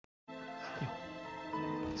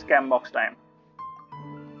Scam box time.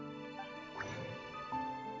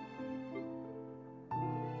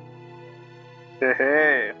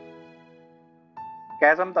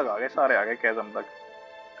 कैज़म तक आ गए, सारे आ गए कैज़म तक।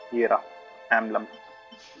 ये रहा एम्बलम,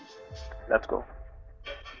 लेट्स गो।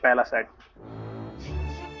 पहला सेट।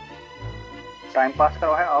 टाइम पास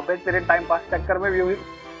करो है, अबे तेरे टाइम पास चक्कर में भी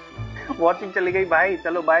वॉचिंग चली गई भाई।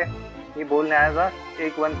 चलो बाय। ये बोलने आया था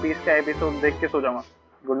एक वन पीस का एपिसोड देख के सो जाऊंगा।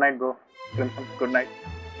 Good night bro, good night.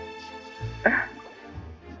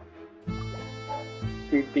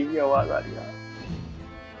 TT की आवाज आ रही है।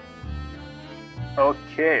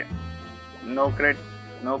 Okay, no क्रिट,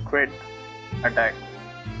 no क्रिट, attack,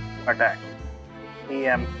 attack,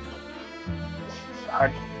 EM,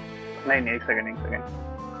 हट, नहीं एक सेकेंड,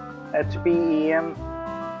 HP, EM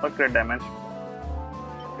और क्रिट डैमेज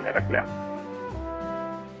रख लिया।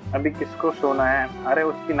 अभी किसको सोना है? अरे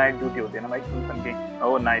उसकी नाइट ड्यूटी होती है ना भाई, सुन की।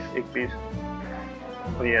 ओह नाइस, एक पीस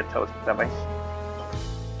तो ये अच्छा हो सकता है भाई।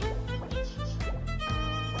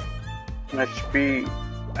 HP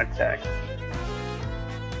अटैक,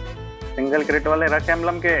 सिंगल क्रिट वाले रख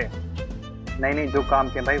एम्बलम के। नहीं जो काम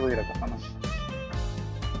के भाई वही रखा मैं।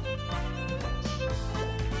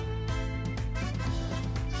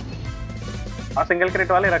 हाँ सिंगल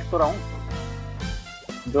क्रिट वाले रख तो रहा हूँ,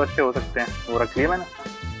 जो अच्छे हो सकते हैं वो रख लिए मैंने।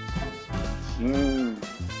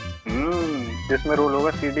 जिसमें रोल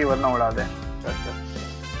होगा CD वरना उड़ा दे।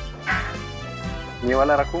 ये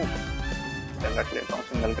वाला रखूं? चल रख लेता हूँ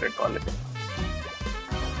सिंगल क्रिट वाले।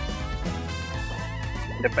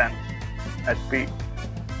 डिफेंस, HP,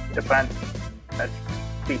 डिफेंस,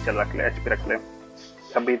 HP, चल रख ले, HP रख ले।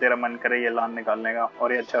 कभी तेरा मन करे ये लान निकालने का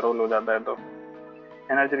और ये अच्छा रोल हो जाता है तो।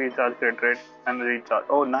 Energy recharge, क्रिट rate, energy recharge.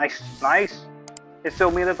 Oh nice, इससे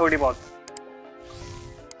उम्मीद है थोड़ी बहुत।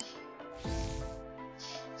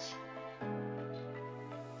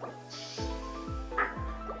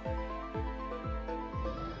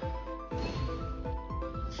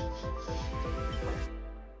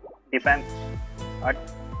 डिफेंस, हट,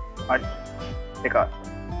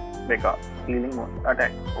 बेकार, हीलिंग मोड,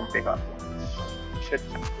 अटैक, बेकार, शिट,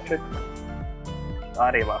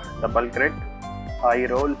 अरे वाह, double क्रिट, high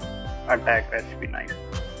role, attack, HP, nice.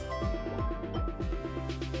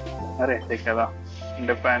 अरे देखा था,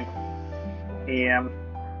 डिफेंस, EM,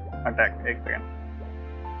 अटैक, एक सेकेंड,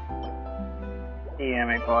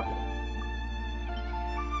 EM एक और।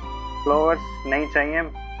 फ्लावर्स नहीं चाहिए,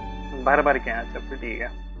 भर के हैं। अच्छा ठीक है।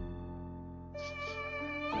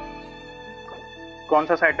 कौन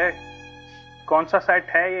सा सेट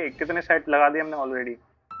है ये? कितने सेट लगा दिए हमने ऑलरेडी?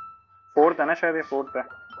 4th है ना शायद, ये 4th है।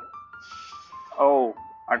 ओह,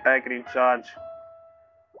 अटैक, रिचार्ज,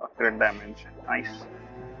 क्रिट डैमेज, नाइस।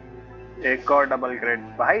 एक और डबल क्रिट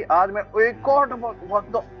भाई। आज मैं एक और डबल, व्हाट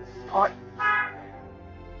द फक।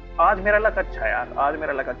 आज मेरा लक अच्छा है यार, आज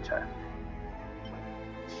मेरा लक अच्छा है।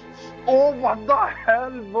 Oh what the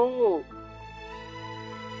hell bro,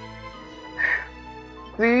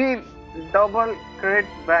 3 double क्रिट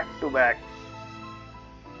back to back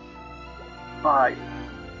भाई।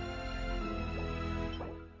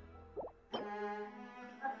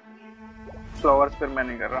 फ्लावर्स फिर मैं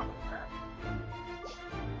नहीं कर रहा।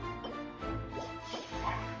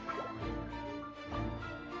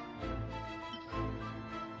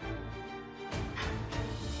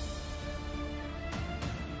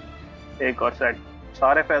 एक और सेट,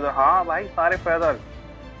 सारे फेदर। हाँ भाई सारे फेदर।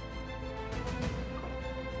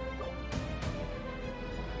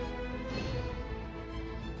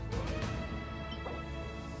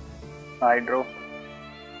 हाइड्रो,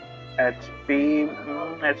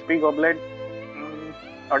 HP गॉबलेट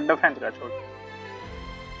और डिफेंस का छोड़।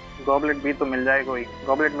 गॉबलेट भी तो मिल जाएगा, कोई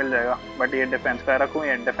गॉबलेट मिल जाएगा, बट ये डिफेंस का रखूं,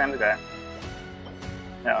 ये डिफेंस का है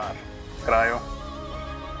यार। क्रायो,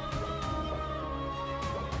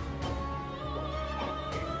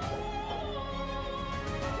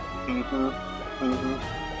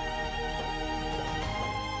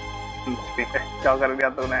 क्या कर दिया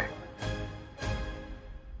तूने?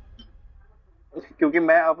 क्योंकि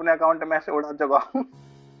मैं अपने अकाउंट में से उड़ा चुका हूँ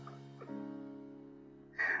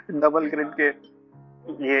डबल क्रिट के।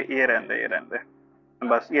 ये रहने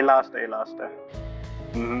बस, ये लास्ट है, लास्ट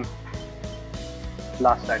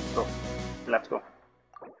सेट। तो लेट्स गो।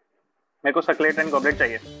 मेरे को सकलेट एंड गॉबलेट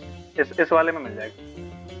चाहिए, इस वाले में मिल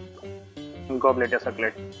जाएगा गॉबलेट या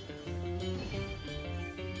सकलेट।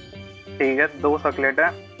 ठीक है, 2 सकलेट है,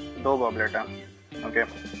 2 गॉबलेट है। ओके,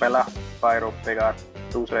 पहला फायर ऑफ बेकार,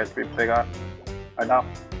 दूसरा HP बेकार, अडा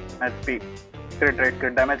HP, क्रिट रेट,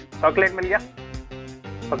 क्रिट डैमेज, सकलेट मिल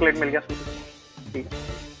गया, ठीक है।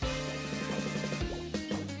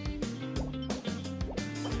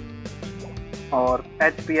 और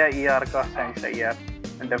HP या ER का सेंस है यार,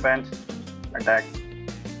 डिफेंस अटैक।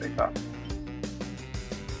 देखा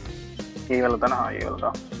ये वाला था ना, हाँ ये वाला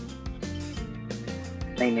था।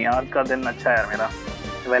 नहीं आज का दिन अच्छा है यार मेरा।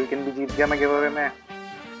 वेलकिन भी जीत गया मैं गिव अवे में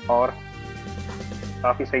और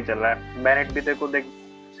काफी सही चल रहा है। बैनेट भी देखो देख,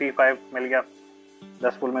 C5 मिल गया,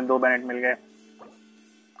 10 फुल में 2 बैनेट मिल गए।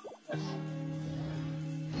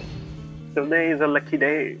 Today is a lucky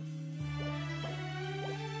day।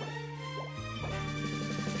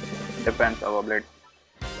 Defence ओवरब्लेड,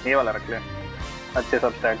 ये वाला रख ले, अच्छे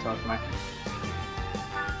सब स्टैट्स हैं उसमें।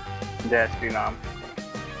 जय Shri Ram.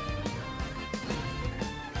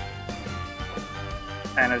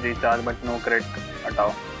 Energy charge but no क्रिट,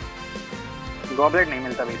 हटाओ। गॉबलेट नहीं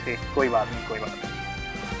मिलता वैसे, कोई बात नहीं कोई बात नहीं।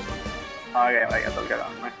 आ गए भाई असल के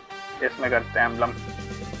राउंड में, इसमें करते हैं एम्बलम।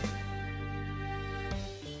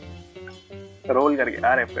 रोल करके,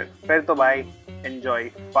 अरे फिर तो भाई एंजॉय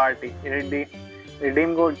पार्टी।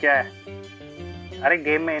 रिडीम कोड क्या है? अरे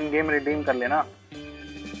गेम में इन गेम रिडीम कर लेना।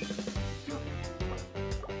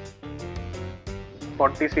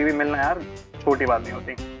 40 CV मिलना यार, छोटी बात नहीं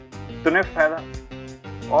होती। तूने फायदा,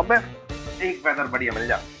 अबे एक फेदर बढ़िया मिल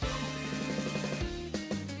जा।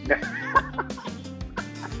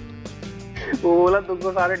 वो बोला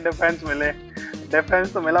तुमको सारे डिफेंस मिले,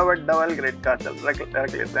 डिफेंस तो मिला बट डबल ग्रेड का। चल रख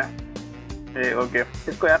लेते हैं ये। ओके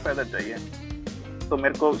इसको यार फेदर चाहिए तो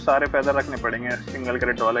मेरे को सारे फेदर रखने पड़ेंगे सिंगल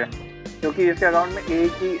क्रेडिट वाले, क्योंकि इसके अकाउंट में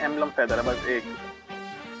एक ही एम्बलम फेदर है, बस एक,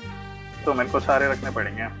 तो मेरे को सारे रखने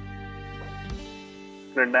पड़ेंगे।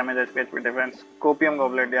 क्रिट damage, HP defence, copium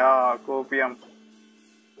goblet या कोपियम।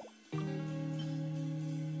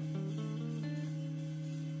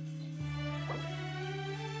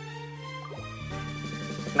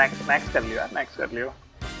 नेक्स्ट कर लियो यार, नेक्स्ट कर लियो।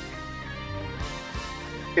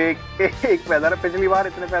 एक फेदर है, पिछली बार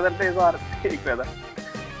इतने फेदर थे, इस बार एक फेदर।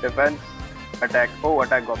 डिफेंस अटैक, ओ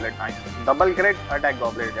attack goblet, nice. Double crate attack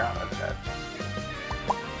goblet यार, अच्छा।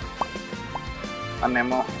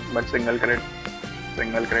 अनेमो but single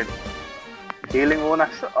crate. Healing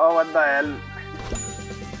bonus, oh what the hell.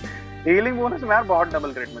 Healing bonus में यार बहुत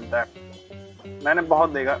डबल क्रेट मिलता है, मैंने बहुत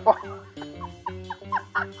देखा।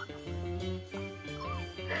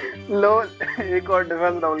 लो एक और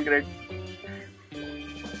डिफेंस डबल क्रेट।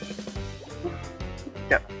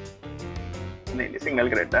 नहीं सिंगल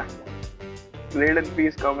क्रेट है। रेडन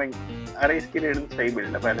पीस कमिंग, अरे इसकी रेडन सही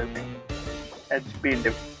बिल्ड है पहले से। HP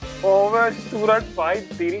डिफ, ओवर सूरज भाई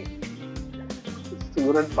तेरी,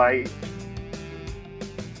 सूरज भाई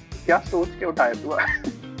क्या सोच के उठाया तू?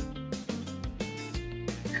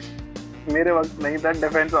 मेरे वक्त नहीं था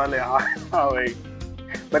डिफेंस वाले। हाँ भाई,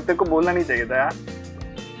 बट तेरे को बोलना नहीं चाहिए था यार।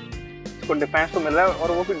 इसको डिफेंस तो मिल रहा है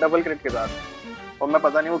और वो भी डबल क्रेट के साथ, और मैं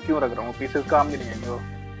पता नहीं वो क्यों रख रहा हूँ। पीसेस काम भी नहीं है वो।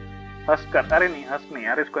 हंस कर, अरे नहीं हंस नहीं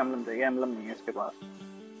यार, इसको एम्बलम चाहिए। एम्बलम नहीं है इसके पास।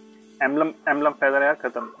 एम्बलम फेदर यार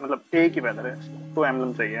खत्म, मतलब एक ही फेदर है तो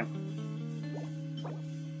एम्बलम चाहिए।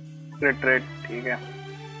 क्रेट ठीक है,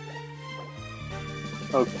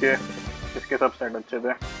 ओके। इसके सब सेट अच्छे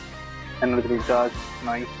थे। Energy recharge,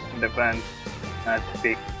 nice. Defence,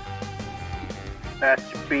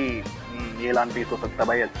 HP, ये लान पीस हो सकता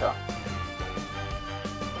भाई, अच्छा।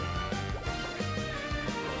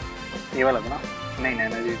 ये वाला था ना? नहीं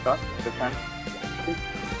एनर्जी का डिफेंस,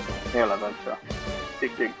 ये वाला था, अच्छा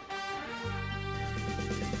ठीक।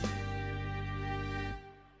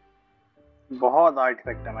 बहुत आर्ट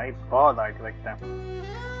इफेक्ट है भाई, बहुत आर्ट इफेक्ट है।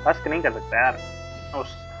 हस्क नहीं कर सकता यार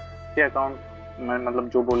उसके अकाउंट में, मतलब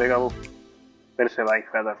जो बोलेगा वो। फिर से भाई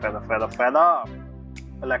फेदर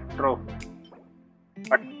इलेक्ट्रो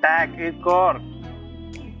अटैक, एक और।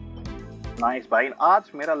 नाइस भाई,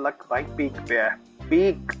 आज मेरा लक भाई पीक पे है,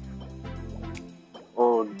 peak.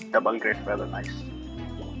 O double great feather, nice.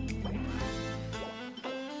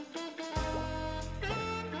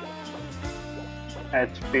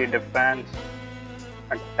 HP defence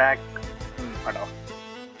attack, हटाओ।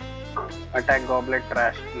 अटैक गॉबलेट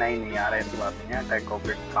ट्रैश, नहीं यार ऐसी बात नहीं है। अटैक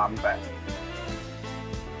गॉबलेट काम का है,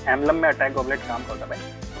 एम्बलम में अटैक गॉबलेट काम करता है भाई।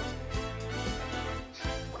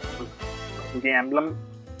 ये एम्बलम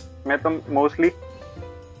में तुम मोस्टली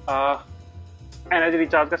एनर्जी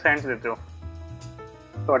रिचार्ज का सेंस देते हो,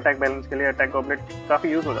 तो अटैक बैलेंस के लिए अटैक गॉबलेट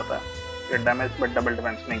काफी यूज हो जाता है। ये डैमेज बट डबल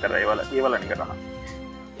डिफेंस नहीं कर रहा, ये वाला नहीं कर रहा।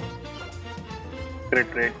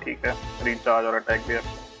 क्रिट रेट ठीक है, रिचार्ज और अटैक भी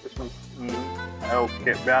इसमें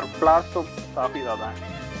ओके यार। प्लास तो काफी ज्यादा है,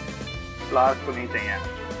 प्लास तो नहीं चाहिए।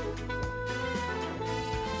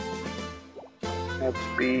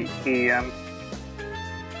 HP EM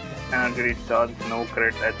energy recharge, no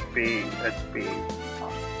क्रिट, HP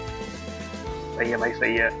सही है भाई,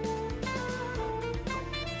 सही है।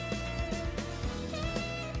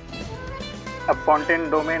 अब फाउंटेन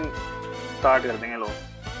डोमेन स्टार्ट कर देंगे लोग।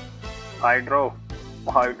 हाइड्रो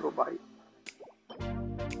हाइड्रो भाई।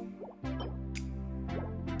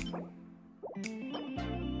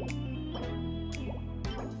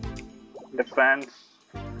 डिफेंस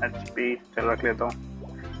एचपी चल रख लेता हूँ।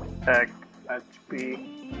 Attack HP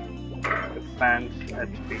defence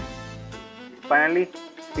HP. Finally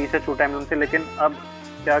पीछे छूटा एम्बलम से, लेकिन अब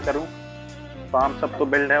क्या करूँ? फार्म सब तो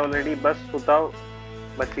बिल्ड है ऑलरेडी, बस सुताओ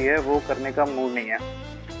बची है, वो करने का मूड नहीं है।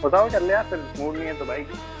 सुताओ कर ले यार, फिर मूड नहीं है तो भाई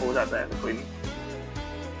हो जाता है, तो कोई नहीं,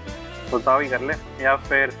 सुताओ ही कर ले, या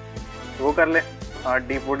फिर वो कर ले,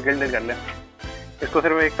 डीप वुड गिल्ड कर ले। इसको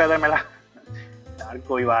सिर्फ एक फेदर मिला यार,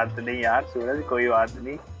 कोई बात नहीं यार सूरज, कोई बात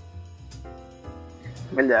नहीं,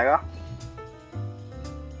 मिल जाएगा,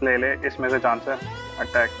 ले ले, इसमें से चांस है।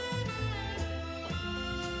 अटैक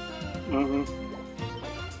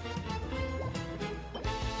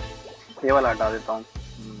ये वाला हटा देता हूँ,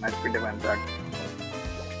 एचपी डिफेंस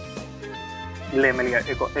ले, मिल गया,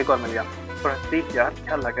 एक और मिल गया। प्रतीक यार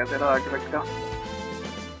क्या लगा तेरा आर्टिफैक्ट का?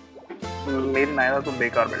 मेरी नायरा तो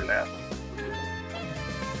बेकार बिल्ड है यार,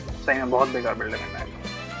 सही में बहुत बेकार बिल्ड है मेरी नायरा।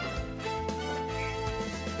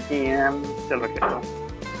 चल रख लेता हूँ।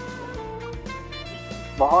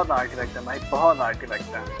 बहुत आर्टिफैक्ट है भाई, बहुत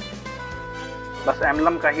आर्टिफैक्ट है, बस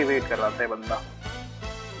एम्बलम का ही वेट कर रहा था बंदा।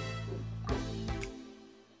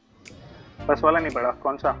 बस वाला नहीं पड़ा,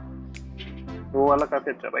 कौन सा? वो वाला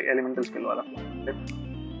काफी अच्छा भाई, एलिमेंटल स्किल वाला।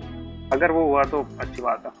 अगर वो हुआ तो अच्छी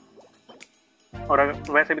बात है, और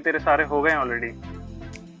अगर वैसे भी तेरे सारे हो गए ऑलरेडी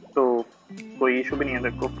तो कोई इशू भी नहीं है,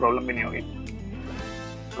 तेरे को प्रॉब्लम भी नहीं होगी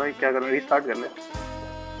भाई। क्या करूँ, रीस्टार्ट कर ले,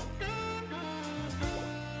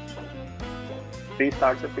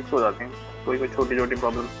 रीस्टार्ट से फिक्स हो जाते हैं कोई छोटी छोटी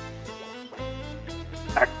प्रॉब्लम।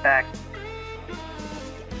 अटैक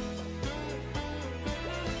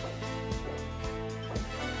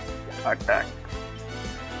अटैक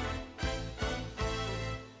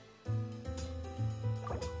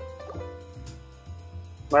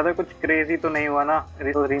मतलब कुछ क्रेजी तो नहीं हुआ ना?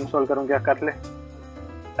 रीइंस्टॉल करूं क्या? कर ले,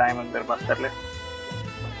 टाइम अंदर पास कर ले।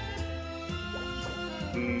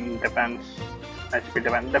 डिफेंस एचपी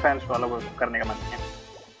डिफेंस वाला वो करने का मन नहीं है।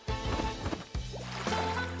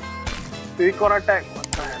 एक और अटैक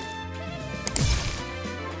होता है।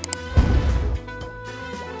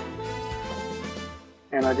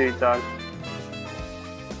 एनर्जी रिचार्ज,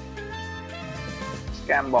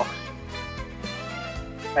 स्कैम बॉक्स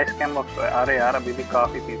भाई, स्कैम बॉक्स तो है। अरे यार अभी भी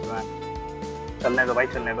काफी चीज है, चलने दो भाई,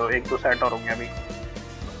 चलने दो, एक दो सेट और होंगे अभी।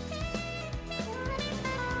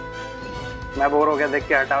 मैं बोर हो गया देख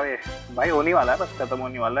के, हटाओ ये भाई, होने वाला है, बस खत्म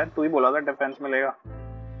होने वाला है। तू ही बोला था डिफेंस मिलेगा,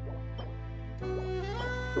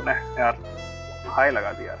 तूने यार हाई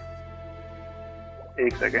लगा दिया।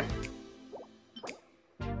 एक सेकेंड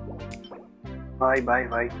भाई भाई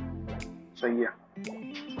भाई, सही है।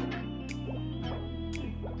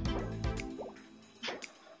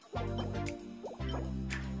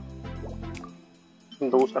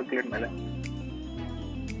 दो सर्कुलेट मिले,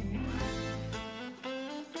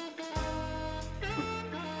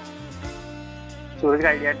 सूरज का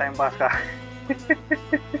आइडिया टाइम पास का।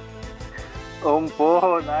 ओम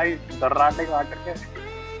पो नाइस, दर्राटे काट के।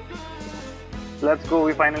 Let's go,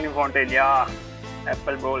 we finally fountain, या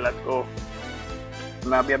एप्पल ब्रो, लेट्स गो।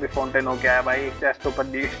 मैं अभी फाउंटेन हो गया है भाई, एक चेस्ट ऊपर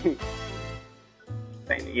दी गई।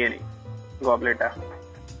 नहीं ये नहीं, गॉबलेट है।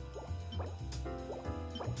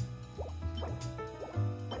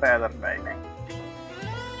 पैदल भाई नहीं,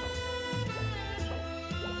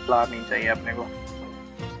 फ्लावर नहीं चाहिए अपने को,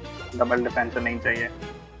 डबल डिफेंस नहीं चाहिए।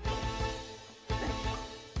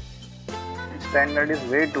 Standard is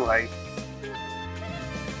way to high.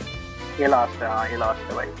 ये लास्ट है, हाँ ये लास्ट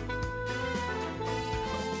है भाई।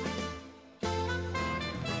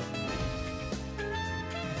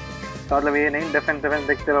 मतलब ये नहीं डिफेंस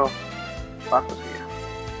देखते रहो, बात तो सही है।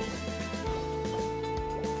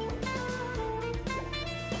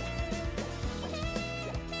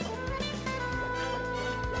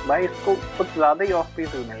 भाई इसको कुछ ज्यादा ही ऑफ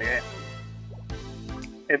पीसेस मिल गए,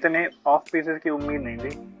 इतने ऑफ पीसेस की उम्मीद नहीं थी।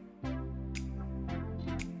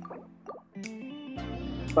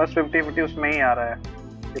 बस 50-50 उसमें ही आ रहा है,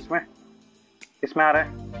 इसमें आ रहा है।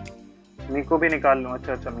 मीको भी निकाल लूं,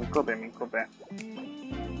 अच्छा मीको पे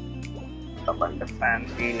double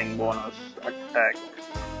defence, healing bonus, attack,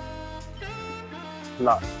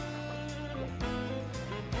 last.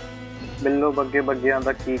 बिल्लो बग्गे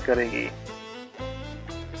तक की करेगी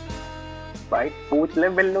भाई, पूछ ले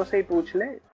बिल्लो से ही पूछ ले,